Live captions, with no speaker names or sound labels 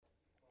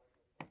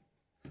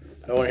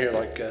I want to hear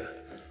like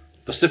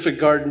Pacific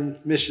Garden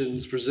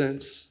Missions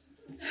presents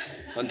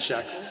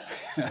Unshackled.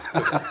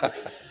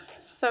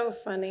 So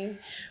funny.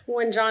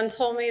 When John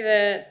told me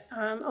that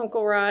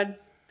Uncle Rod,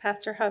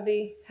 Pastor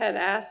Hubby, had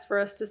asked for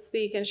us to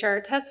speak and share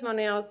our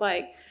testimony, I was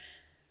like,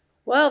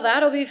 well,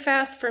 that'll be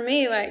fast for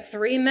me, like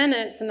 3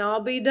 minutes, and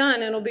I'll be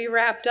done. It'll be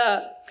wrapped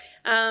up.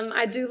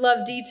 I do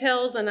love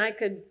details, and I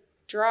could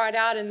draw it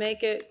out and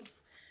make it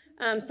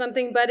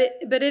something, but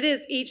it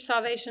is, each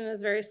salvation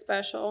is very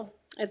special.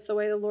 It's the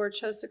way the Lord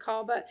chose to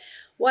call. But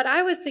what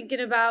I was thinking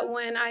about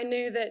when I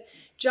knew that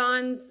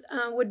John's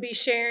would be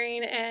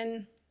sharing,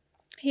 and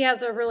he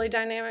has a really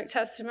dynamic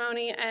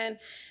testimony, and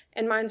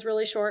mine's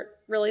really short,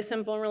 really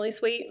simple, and really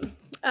sweet,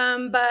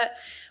 but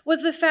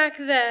was the fact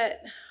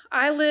that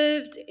I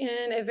lived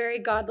in a very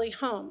godly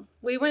home.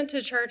 We went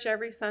to church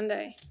every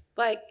Sunday.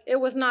 Like, it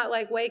was not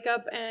like wake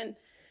up and,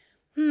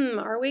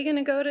 are we going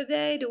to go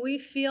today? Do we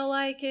feel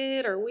like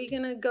it? Are we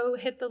going to go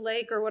hit the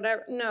lake or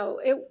whatever? No,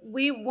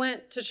 we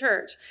went to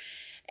church.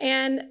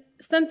 And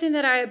something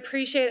that I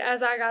appreciate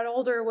as I got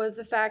older was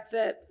the fact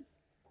that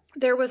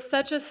there was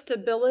such a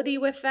stability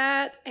with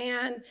that.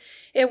 And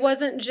it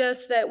wasn't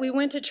just that we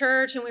went to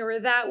church and we were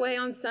that way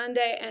on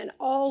Sunday and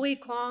all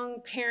week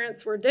long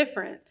parents were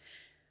different.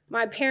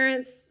 My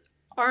parents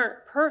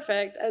aren't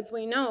perfect, as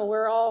we know.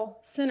 We're all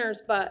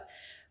sinners, but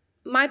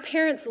my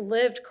parents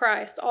lived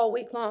Christ all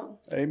week long.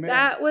 Amen.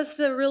 That was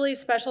the really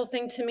special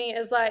thing to me,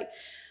 is like,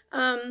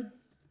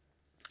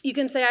 you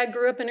can say I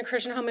grew up in a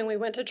Christian home and we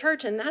went to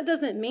church, and that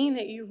doesn't mean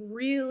that you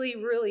really,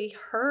 really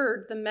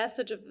heard the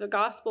message of the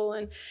gospel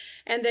and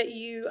that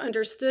you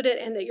understood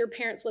it and that your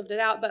parents lived it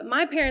out. But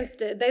my parents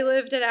did. They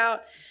lived it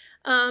out.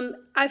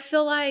 I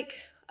feel like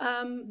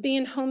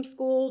being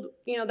homeschooled,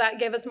 that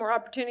gave us more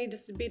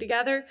opportunities to be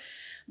together.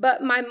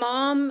 But my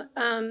mom,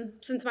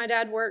 since my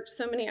dad worked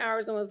so many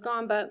hours and was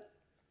gone, but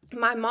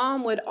my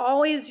mom would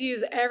always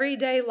use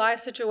everyday life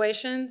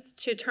situations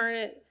to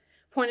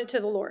point it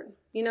to the Lord.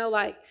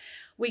 Like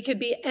we could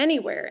be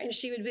anywhere and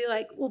she would be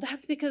like, well,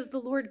 that's because the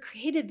Lord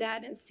created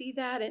that and see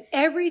that. And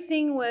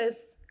everything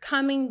was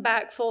coming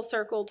back full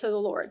circle to the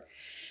Lord.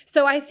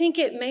 So I think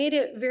it made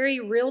it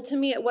very real to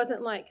me. It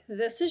wasn't like,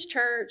 this is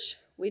church.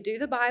 We do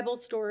the Bible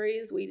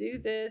stories. We do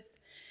this.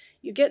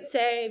 You get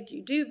saved.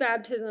 You do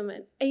baptism.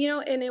 And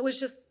it was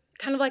just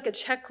kind of like a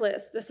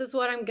checklist. This is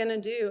what I'm going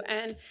to do.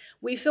 And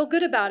we feel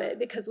good about it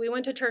because we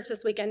went to church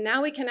this weekend.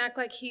 Now we can act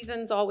like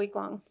heathens all week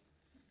long.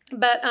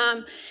 But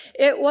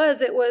it was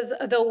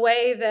the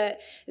way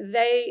that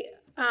they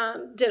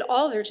did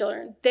all their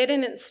children. They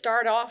didn't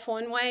start off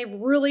one way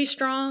really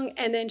strong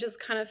and then just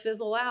kind of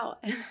fizzle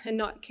out and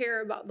not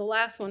care about the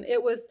last one.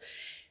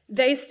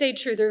 They stayed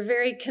true. They're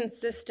very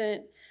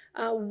consistent,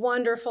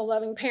 wonderful,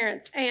 loving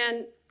parents.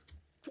 And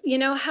you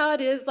know how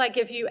it is, like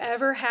if you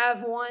ever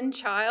have one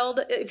child,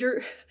 I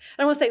don't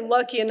want to say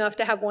lucky enough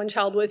to have one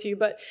child with you,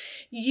 but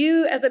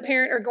you as a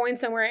parent are going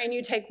somewhere and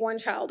you take one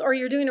child, or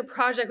you're doing a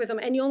project with them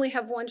and you only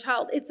have one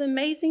child. It's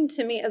amazing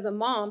to me as a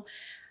mom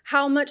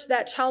how much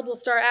that child will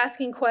start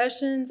asking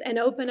questions and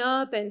open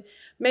up and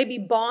maybe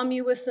bomb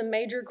you with some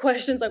major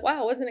questions like,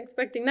 wow, I wasn't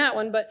expecting that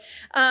one. But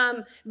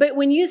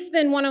when you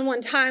spend one-on-one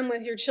time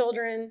with your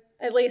children,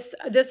 at least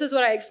this is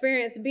what I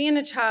experienced being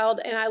a child,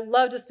 and I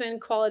love to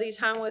spend quality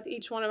time with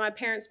each one of my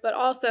parents, but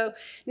also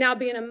now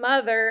being a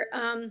mother,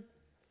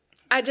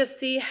 I just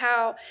see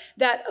how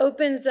that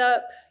opens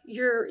up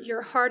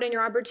your heart and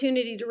your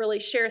opportunity to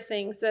really share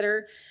things that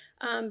are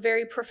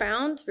very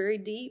profound, very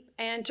deep,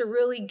 and to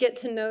really get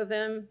to know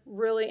them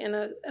really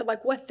in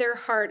like what their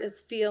heart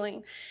is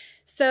feeling.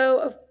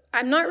 So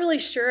I'm not really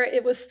sure.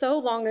 It was so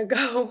long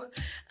ago,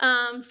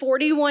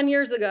 41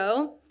 years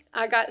ago.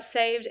 I got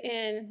saved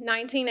in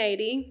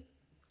 1980,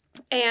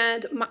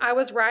 and I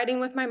was riding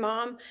with my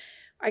mom.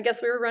 I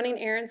guess we were running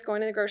errands,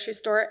 going to the grocery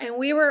store, and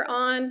we were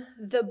on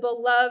the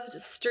beloved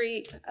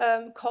street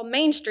called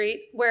Main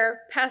Street,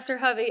 where Pastor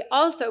Hovey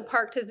also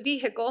parked his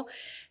vehicle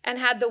and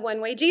had the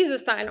One-Way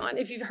Jesus sign on,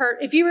 if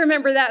you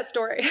remember that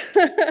story.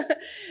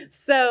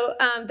 So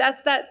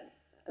that's that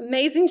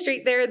amazing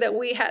street there that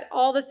we had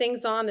all the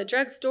things on, the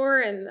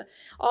drugstore and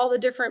all the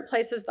different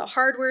places, the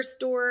hardware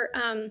store.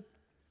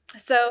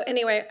 So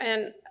anyway,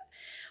 and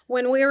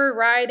when we were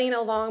riding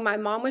along, my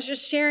mom was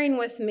just sharing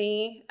with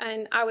me,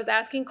 and I was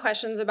asking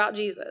questions about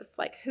Jesus,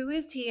 like, who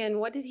is he, and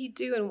what did he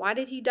do, and why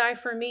did he die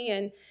for me,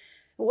 and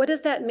what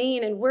does that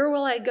mean, and where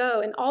will I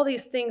go, and all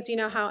these things,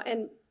 how,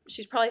 and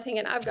she's probably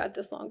thinking, I've got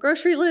this long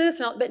grocery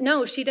list, but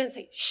no, she didn't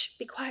say, shh,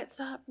 be quiet,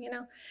 stop,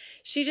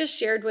 She just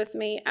shared with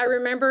me. I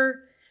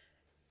remember,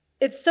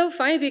 it's so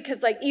funny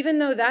because, like, even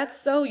though that's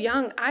so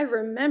young, I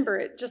remember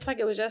it just like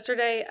it was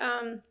yesterday.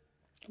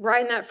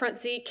 Ride in that front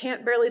seat,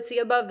 can't barely see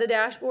above the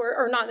dashboard,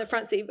 or not in the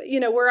front seat, but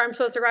where I'm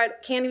supposed to ride,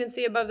 can't even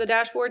see above the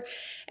dashboard.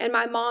 And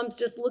my mom's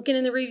just looking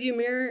in the rearview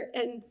mirror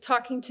and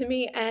talking to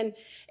me and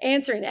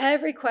answering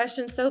every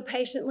question so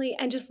patiently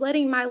and just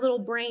letting my little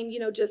brain,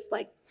 just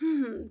like,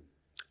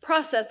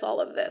 process all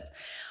of this.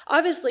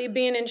 Obviously,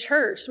 being in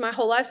church my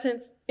whole life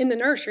since in the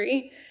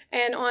nursery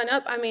and on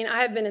up, I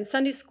have been in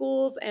Sunday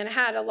schools and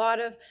had a lot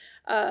of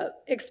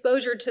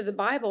exposure to the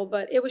Bible,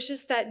 but it was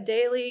just that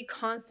daily,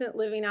 constant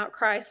living out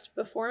Christ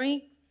before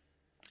me.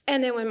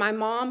 And then when my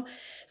mom,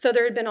 so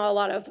there had been a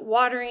lot of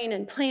watering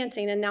and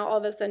planting, and now all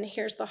of a sudden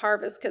here's the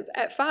harvest. Because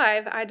at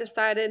 5, I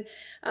decided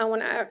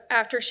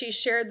after she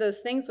shared those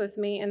things with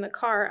me in the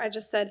car, I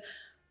just said,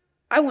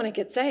 I want to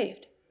get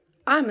saved.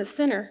 I'm a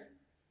sinner,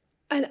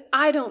 and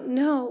I don't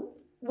know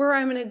where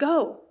I'm going to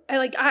go.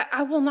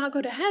 I will not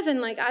go to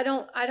heaven.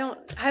 I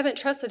haven't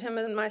trusted him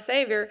as my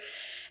Savior.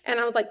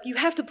 And I was like, you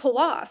have to pull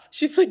off.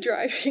 She's like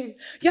driving.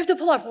 You have to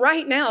pull off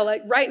right now,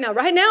 right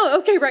now.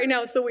 Okay, right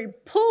now. So we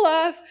pull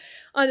off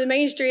onto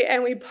Main Street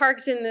and we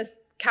parked in this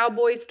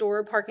cowboy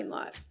store parking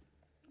lot.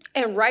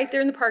 And right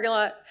there in the parking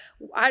lot,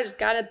 I just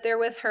got up there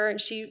with her and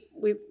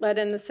we led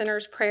in the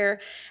sinner's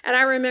prayer. And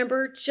I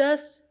remember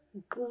just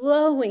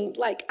glowing.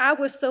 I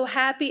was so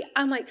happy.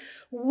 I'm like,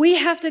 we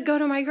have to go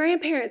to my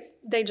grandparents.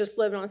 They just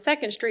lived on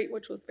 2nd Street,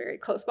 which was very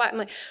close by. I'm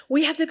like,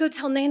 we have to go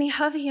tell Nanny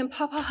Hovey and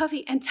Papa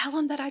Hovey and tell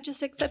them that I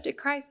just accepted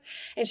Christ.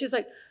 And she's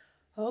like,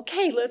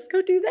 okay, let's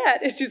go do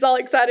that. And she's all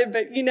excited.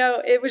 But,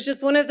 it was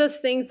just one of those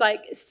things,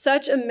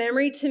 such a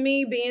memory to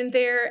me being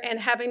there and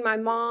having my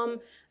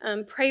mom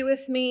pray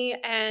with me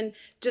and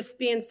just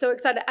being so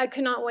excited. I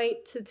could not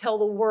wait to tell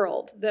the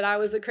world that I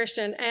was a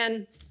Christian.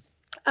 And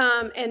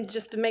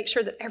just to make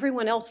sure that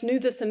everyone else knew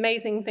this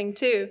amazing thing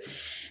too.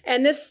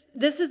 And this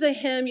is a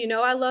hymn.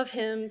 I love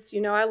hymns.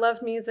 I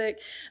love music.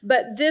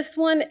 But this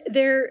one,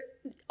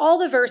 all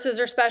the verses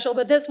are special,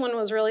 but this one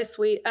was really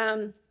sweet.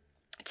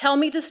 Tell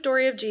me the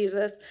story of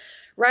Jesus.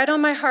 Write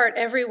on my heart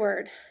every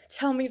word.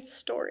 Tell me the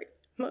story,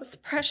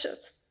 most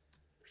precious,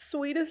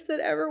 sweetest that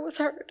ever was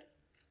heard.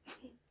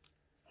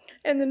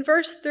 And then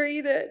verse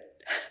 3 that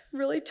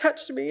really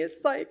touched me,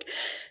 it's like,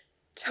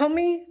 tell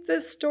me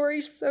this story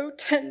so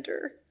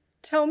tender.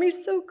 Tell me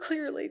so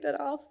clearly that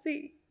I'll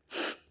see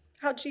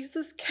how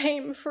Jesus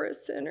came for a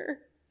sinner.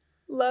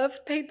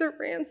 Love paid the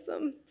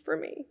ransom for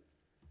me.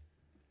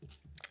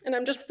 And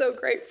I'm just so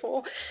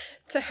grateful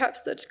to have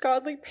such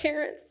godly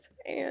parents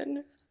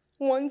and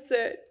ones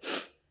that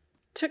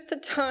took the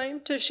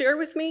time to share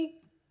with me,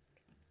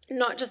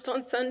 not just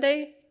on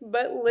Sunday,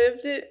 but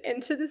lived it,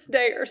 and to this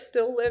day are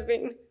still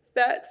living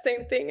that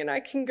same thing. And I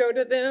can go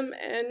to them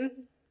and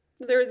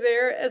they're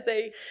there as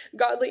a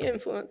godly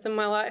influence in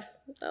my life.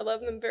 I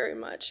love them very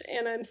much.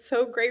 And I'm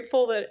so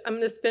grateful that I'm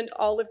going to spend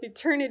all of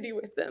eternity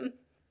with them.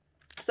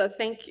 So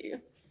thank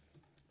you.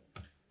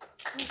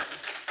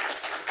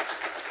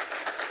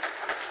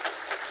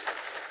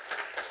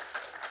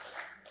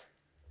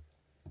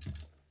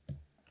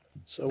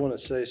 So I want to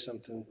say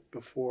something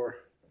before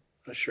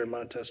I share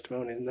my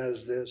testimony, and that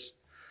is this.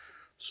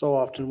 So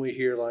often we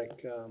hear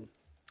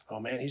oh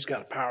man, he's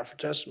got a powerful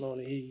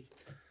testimony.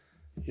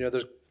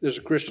 There's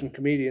a Christian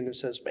comedian that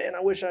says, man, I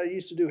wish I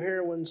used to do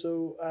heroin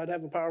so I'd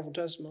have a powerful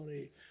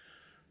testimony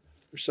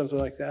or something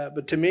like that.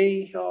 But to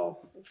me,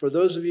 y'all, for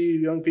those of you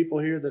young people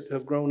here that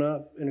have grown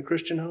up in a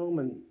Christian home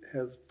and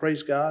have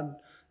praised God,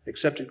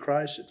 accepted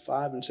Christ at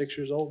 5 and 6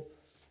 years old,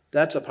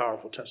 that's a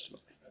powerful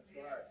testimony.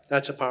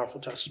 That's a powerful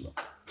testimony.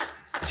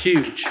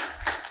 Huge.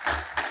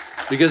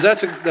 Because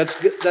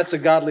that's a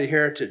godly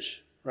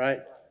heritage, right?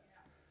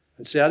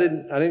 And see, I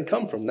didn't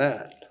come from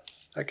that.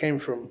 I came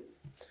from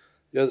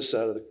the other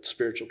side of the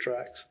spiritual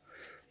tracks.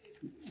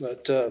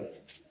 But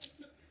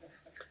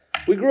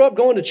we grew up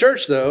going to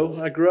church,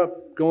 though. I grew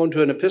up going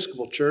to an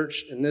Episcopal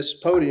church, and this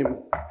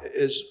podium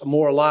is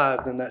more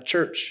alive than that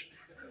church.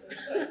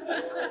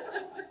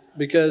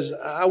 Because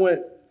I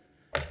went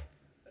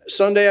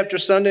Sunday after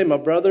Sunday. My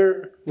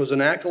brother was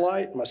an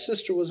acolyte. My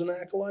sister was an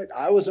acolyte.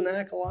 I was an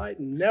acolyte.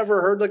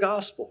 Never heard the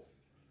gospel.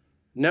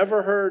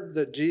 Never heard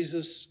that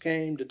Jesus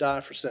came to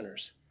die for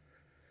sinners.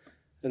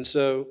 And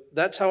so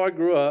that's how I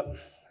grew up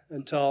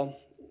until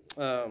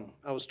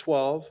I was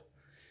 12.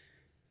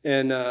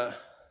 And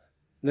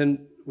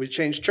then we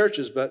changed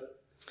churches. But,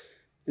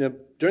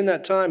 during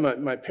that time,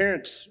 my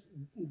parents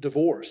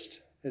divorced.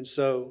 And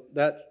so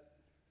that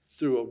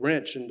threw a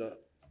wrench into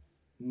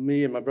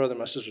me and my brother and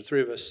my sister,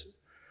 3 of us.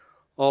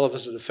 All of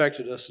us, it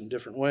affected us in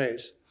different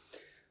ways.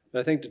 But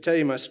I think to tell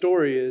you my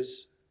story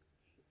is,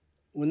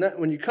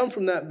 when you come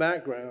from that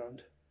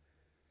background,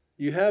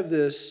 you have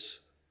this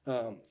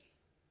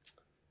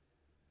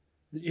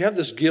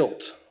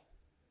guilt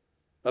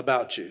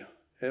about you.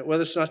 And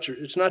whether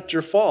it's not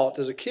your fault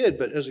as a kid,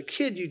 but as a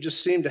kid you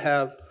just seem to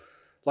have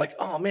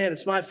oh man,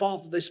 it's my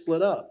fault that they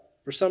split up.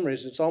 For some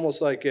reason, it's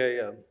almost like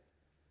a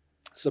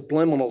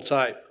subliminal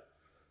type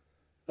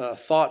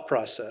thought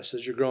process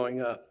as you're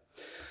growing up.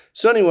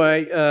 So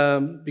anyway,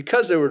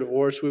 because they were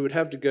divorced, we would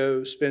have to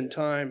go spend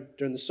time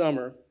during the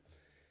summer.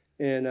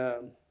 And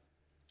it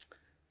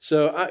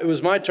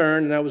was my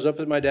turn, and I was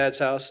up at my dad's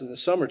house in the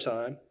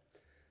summertime.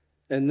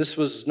 And this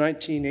was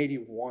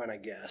 1981, I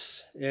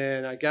guess.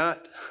 And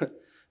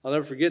I'll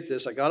never forget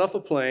this, I got off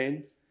a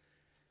plane,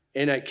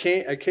 and I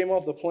came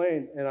off the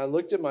plane, and I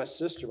looked at my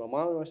sister. My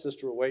mom and my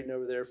sister were waiting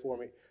over there for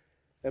me.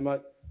 And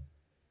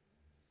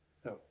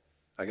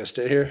I got to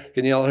stay here?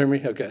 Can you all hear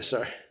me? Okay,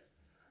 sorry.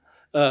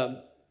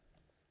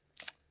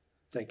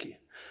 Thank you.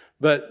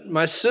 But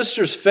my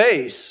sister's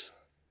face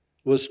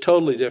was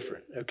totally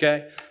different,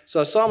 okay? So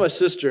I saw my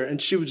sister,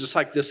 and she was just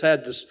like this,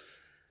 had this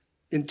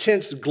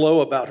intense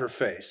glow about her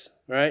face,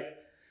 right?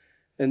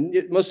 And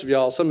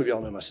some of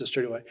y'all know my sister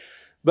anyway.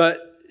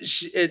 But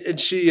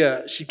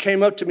she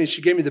came up to me,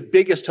 she gave me the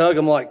biggest hug.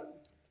 I'm like,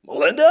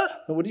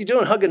 Melinda, what are you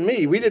doing hugging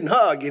me? We didn't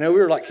hug, we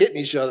were like hitting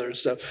each other and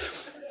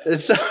stuff.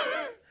 And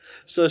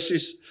so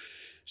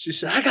she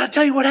said, I got to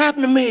tell you what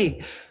happened to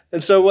me.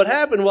 And so what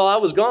happened while I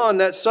was gone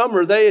that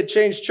summer, they had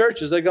changed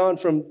churches. They'd gone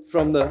from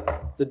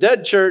the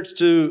dead church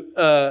to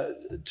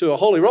a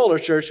Holy Roller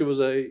church. It was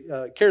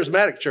a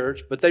charismatic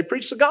church, but they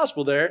preached the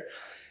gospel there.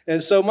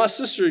 And so my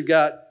sister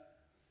got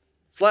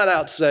flat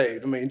out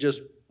saved.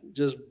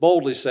 Just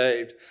boldly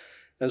saved.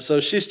 And so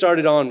she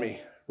started on me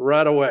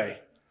right away.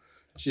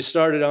 She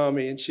started on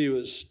me, and she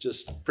was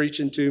just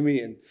preaching to me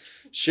and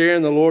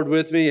sharing the Lord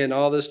with me and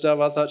all this stuff.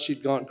 I thought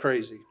she'd gone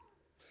crazy.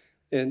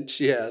 And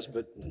she has,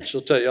 but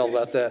she'll tell you all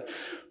about that.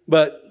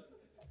 But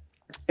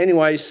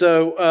anyway,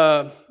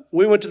 so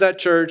we went to that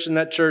church, and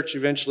that church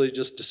eventually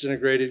just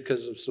disintegrated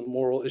because of some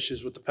moral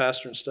issues with the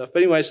pastor and stuff.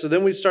 But anyway, so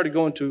then we started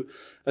going to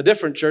a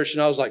different church,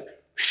 and I was like,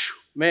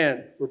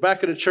 man, we're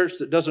back at a church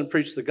that doesn't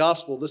preach the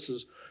gospel. This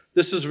is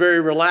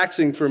very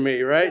relaxing for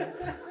me, right?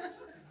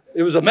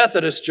 It was a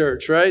Methodist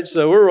church, right?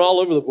 So we were all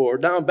over the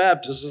board. Now I'm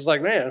Baptist. It's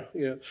like, man,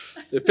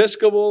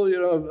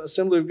 Episcopal,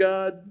 Assembly of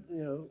God,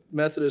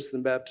 Methodist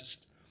and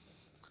Baptist.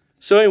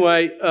 So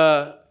anyway,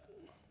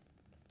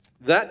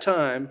 that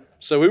time,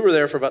 so we were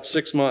there for about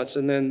 6 months,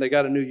 and then they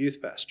got a new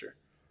youth pastor,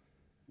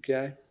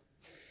 okay?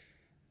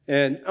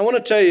 And I want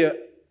to tell you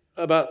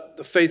about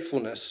the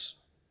faithfulness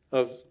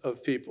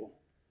of people.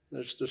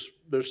 There's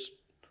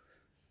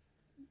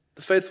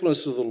the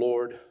faithfulness of the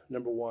Lord,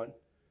 number one,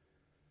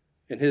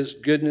 and his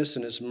goodness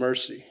and his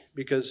mercy,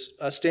 because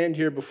I stand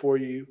here before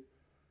you,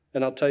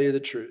 and I'll tell you the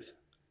truth.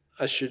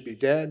 I should be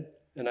dead,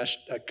 and I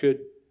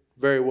could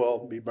very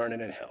well be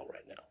burning in hell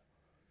right now.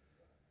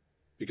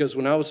 Because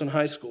when I was in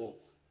high school,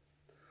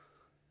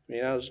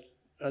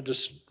 I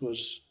just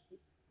was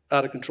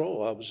out of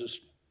control.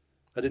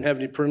 I didn't have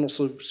any parental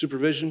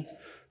supervision.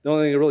 The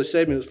only thing that really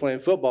saved me was playing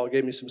football. It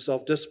gave me some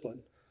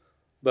self-discipline.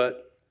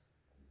 But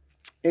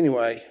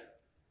anyway,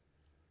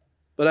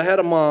 I had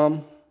a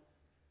mom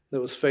that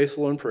was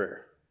faithful in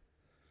prayer.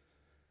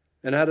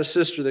 And I had a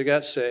sister that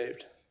got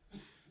saved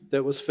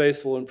that was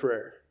faithful in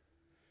prayer.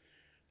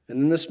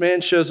 And then this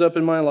man shows up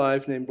in my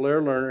life named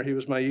Blair Lerner. He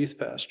was my youth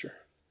pastor.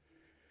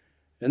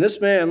 And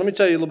this man, let me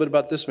tell you a little bit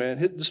about this man.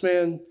 This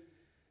man,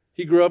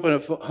 he grew up in a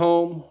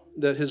home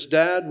that his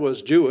dad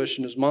was Jewish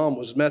and his mom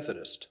was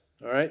Methodist,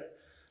 all right?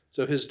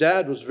 So his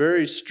dad was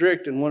very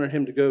strict and wanted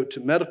him to go to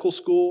medical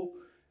school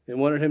and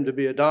wanted him to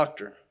be a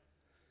doctor.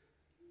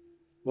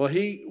 Well,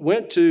 he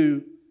went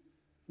to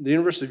the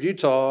University of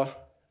Utah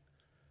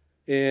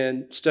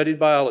and studied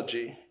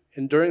biology.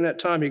 And during that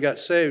time, he got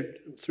saved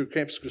through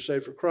Campus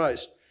Crusade for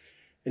Christ.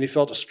 And he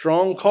felt a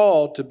strong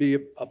call to be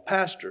a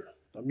pastor,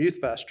 a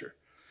youth pastor.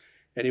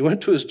 And he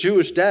went to his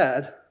Jewish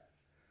dad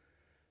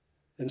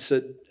and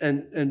said,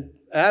 and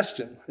asked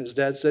him. His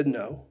dad said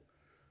no.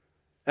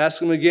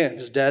 Asked him again.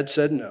 His dad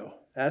said no.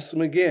 Asked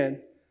him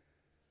again.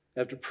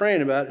 After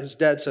praying about it, his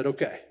dad said,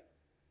 okay,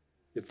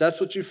 if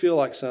that's what you feel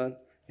like, son.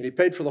 And he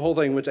paid for the whole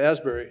thing, went to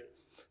Asbury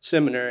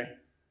Seminary.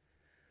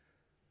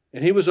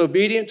 And he was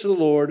obedient to the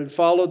Lord and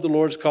followed the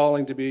Lord's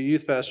calling to be a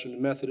youth pastor in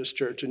the Methodist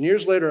church. And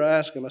years later, I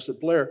asked him, I said,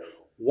 Blair,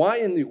 why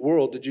in the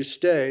world did you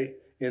stay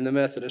in the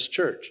Methodist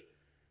church?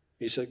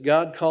 He said,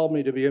 God called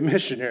me to be a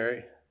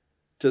missionary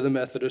to the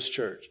Methodist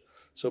church.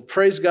 So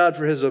praise God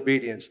for his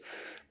obedience.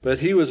 But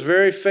he was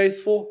very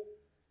faithful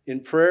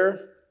in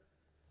prayer,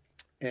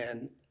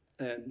 and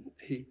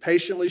he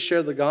patiently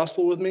shared the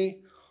gospel with me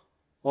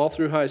all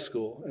through high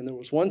school. And there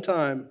was one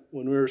time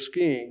when we were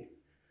skiing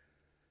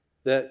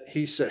that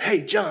he said,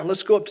 hey, John,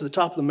 let's go up to the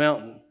top of the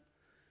mountain.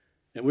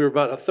 And we were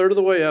about a third of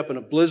the way up, and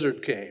a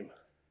blizzard came.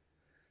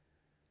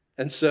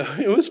 And so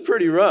it was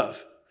pretty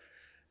rough.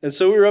 And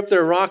so we were up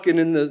there rocking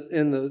in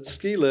the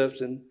ski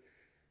lift, and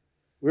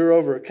we were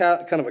over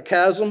kind of a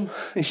chasm.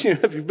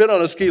 If you've been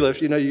on a ski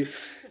lift,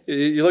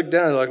 you look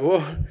down and you're like,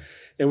 whoa.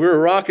 And we were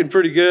rocking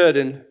pretty good.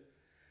 And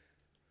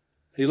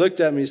he looked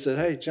at me and said,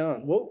 hey,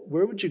 John,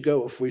 where would you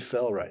go if we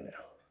fell right now?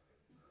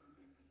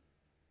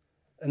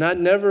 And I'd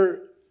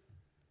never,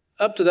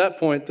 up to that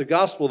point, the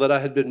gospel that I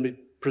had been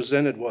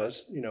presented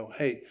was,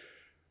 hey,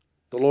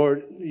 the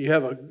Lord, you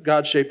have a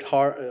God-shaped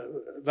heart,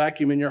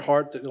 vacuum in your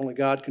heart that only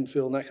God can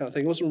fill, and that kind of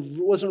thing. It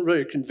wasn't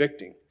really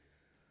convicting.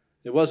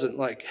 It wasn't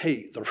like,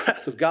 hey, the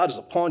wrath of God is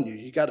upon you.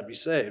 You got to be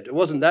saved. It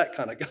wasn't that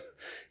kind of God.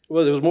 It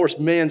was more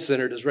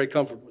man-centered, as Ray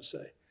Comfort would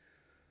say.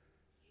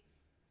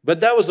 But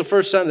that was the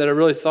first time that I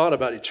really thought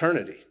about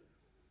eternity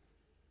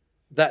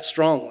that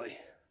strongly.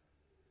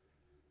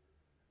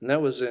 And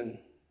that was in,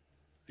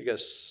 I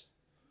guess,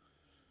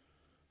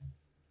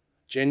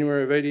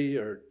 January of 80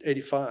 or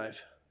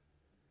 85.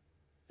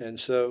 And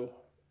so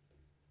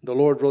the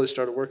Lord really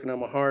started working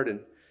on my heart.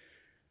 And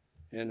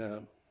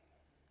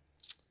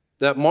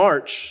that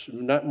March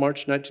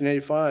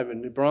 1985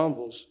 in New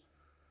Braunfels,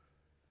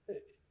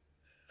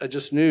 I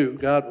just knew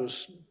God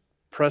was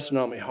pressing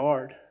on me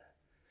hard.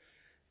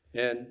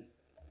 And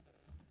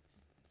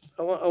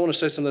I want to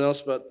say something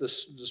else about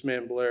this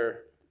man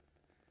Blair.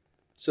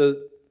 So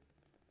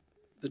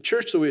the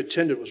church that we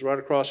attended was right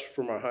across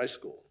from our high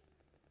school.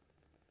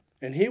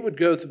 And he would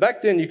go,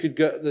 back then you could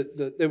go,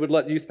 they would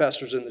let youth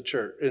pastors in the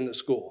church, in the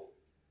school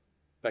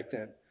back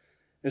then.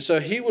 And so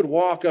he would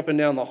walk up and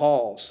down the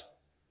halls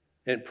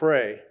and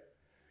pray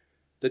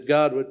that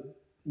God would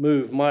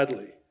move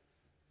mightily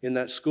in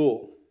that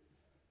school.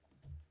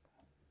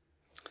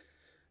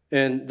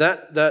 And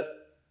that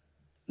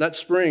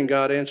spring,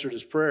 God answered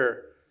his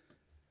prayer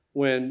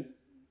when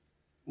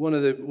one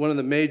of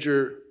the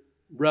major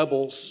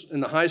rebels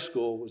in the high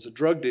school was a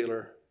drug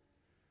dealer.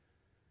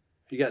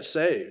 He got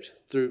saved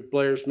through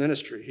Blair's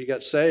ministry. He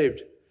got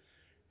saved,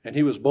 and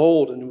he was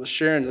bold and was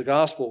sharing the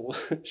gospel,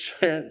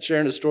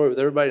 sharing the story with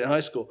everybody in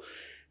high school.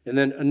 And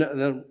then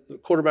the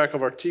quarterback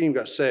of our team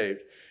got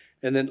saved.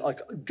 And then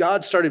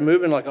God started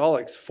moving,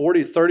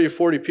 30 or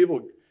 40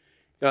 people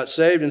got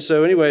saved. And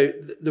so anyway,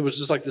 there was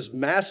just this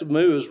massive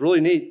move. It was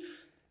really neat.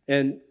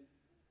 And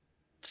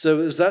so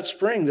it was that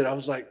spring that I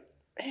was like,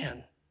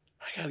 man,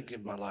 I got to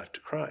give my life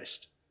to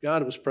Christ.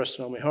 God was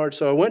pressing on me hard.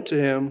 So I went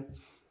to him.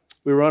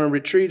 We were on a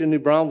retreat in New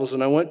Braunfels,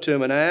 and I went to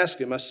him and I asked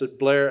him, I said,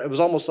 Blair, it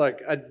was almost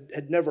like I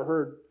had never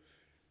heard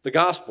the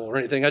gospel or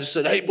anything. I just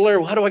said, hey,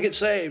 Blair, how do I get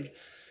saved?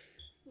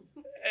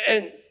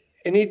 And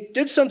he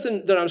did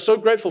something that I'm so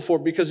grateful for,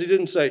 because he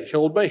didn't say,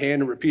 hold my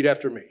hand and repeat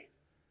after me.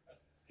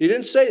 He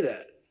didn't say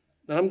that.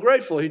 And I'm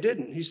grateful he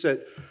didn't. He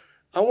said,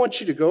 I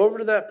want you to go over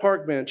to that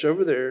park bench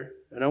over there,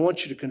 and I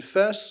want you to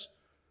confess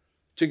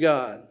to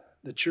God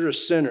that you're a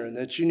sinner and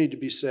that you need to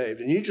be saved.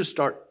 And you just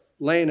start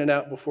laying it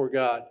out before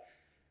God,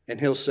 and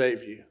he'll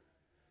save you.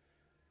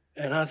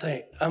 And I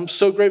think, I'm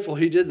so grateful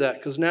he did that,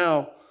 because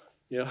now,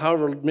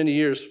 however many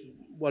years,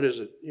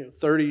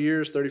 30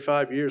 years,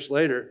 35 years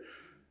later,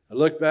 I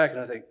look back and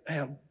I think,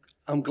 man,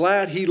 I'm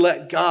glad he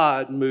let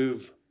God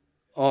move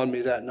on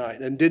me that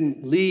night and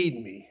didn't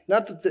lead me.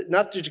 Not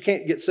that you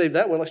can't get saved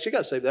that way. Like, she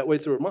got saved that way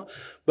through her mom.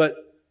 But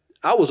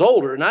I was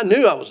older and I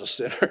knew I was a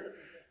sinner,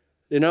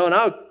 and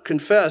I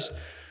confessed.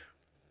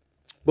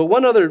 But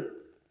one other,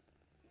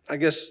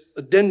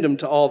 addendum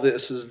to all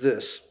this is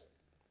this.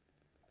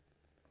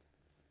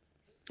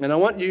 And I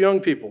want you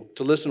young people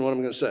to listen to what I'm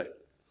going to say,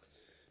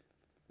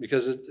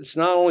 because it's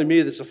not only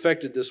me that's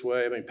affected this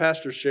way. I mean,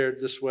 Pastor shared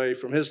this way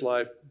from his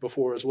life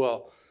before as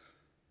well.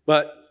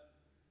 But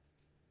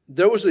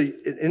there was an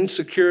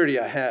insecurity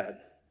I had,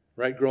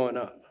 right, growing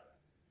up.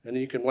 And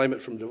you can blame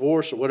it from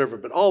divorce or whatever,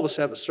 but all of us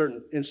have a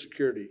certain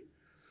insecurity.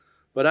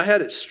 But I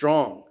had it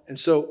strong. And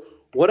so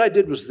what I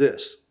did was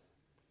this,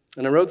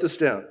 and I wrote this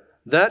down.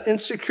 That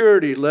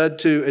insecurity led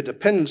to a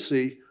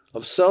dependency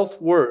of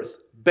self-worth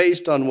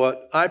based on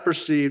what I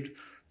perceived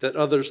that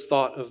others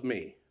thought of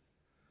me.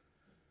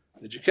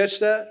 Did you catch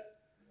that?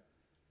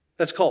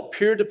 That's called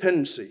pure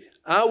dependency.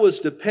 I was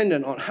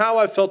dependent on how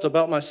I felt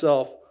about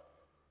myself,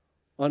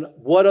 on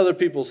what other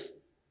people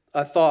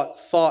I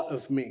thought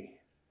of me.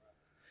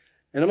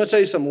 And I'm going to tell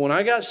you something. When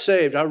I got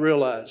saved, I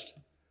realized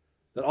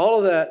that all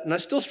of that, and I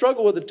still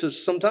struggle with it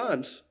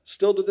sometimes,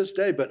 still to this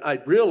day, but I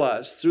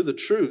realized through the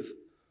truth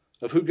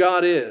of who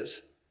God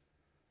is,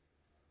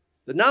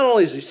 that not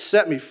only has he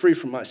set me free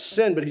from my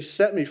sin, but he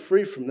set me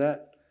free from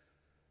that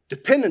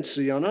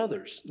dependency on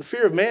others. The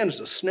fear of man is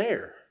a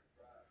snare,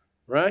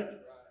 right?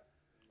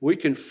 We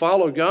can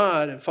follow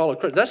God and follow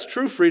Christ. That's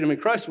true freedom in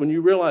Christ, when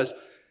you realize,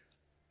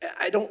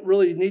 I don't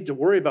really need to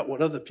worry about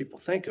what other people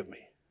think of me.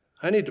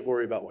 I need to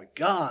worry about what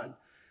God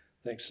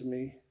thinks of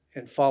me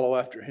and follow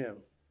after him.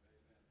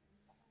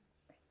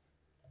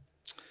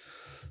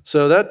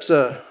 So that's,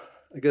 I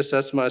guess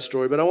that's my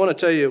story. But I want to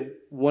tell you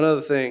one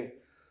other thing.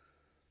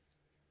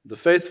 The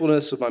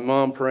faithfulness of my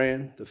mom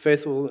praying, the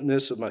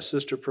faithfulness of my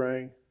sister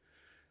praying,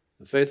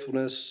 the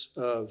faithfulness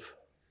of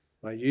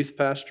my youth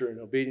pastor in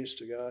obedience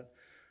to God.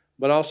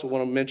 But I also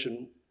want to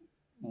mention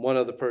one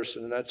other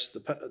person, and that's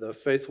the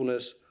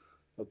faithfulness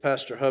of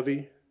Pastor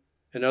Hovey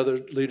and other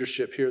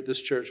leadership here at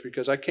this church,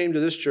 because I came to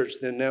this church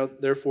then, now,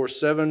 therefore,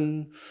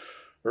 7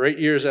 or 8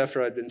 years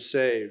after I'd been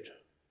saved,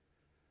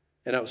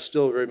 and I was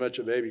still very much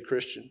a baby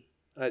Christian.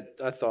 I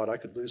thought I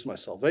could lose my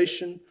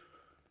salvation.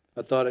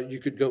 I thought you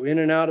could go in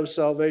and out of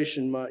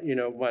salvation.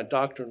 My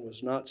doctrine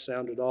was not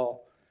sound at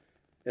all.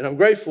 And I'm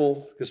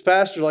grateful, because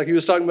Pastor, like he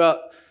was talking about,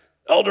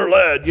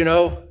 elder-led,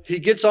 he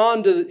gets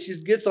onto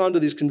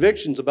these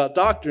convictions about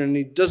doctrine, and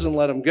he doesn't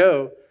let them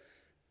go.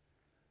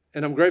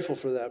 And I'm grateful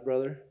for that,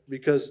 brother,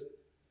 because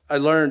I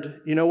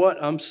learned, you know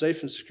what? I'm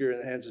safe and secure in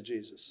the hands of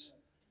Jesus.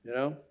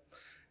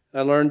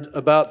 I learned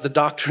about the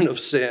doctrine of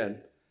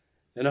sin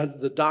and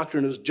the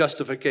doctrine of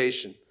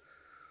justification.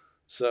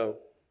 So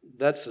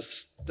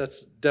that's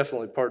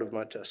definitely part of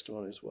my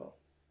testimony as well.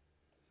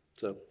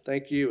 So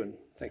thank you, and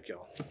thank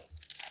y'all.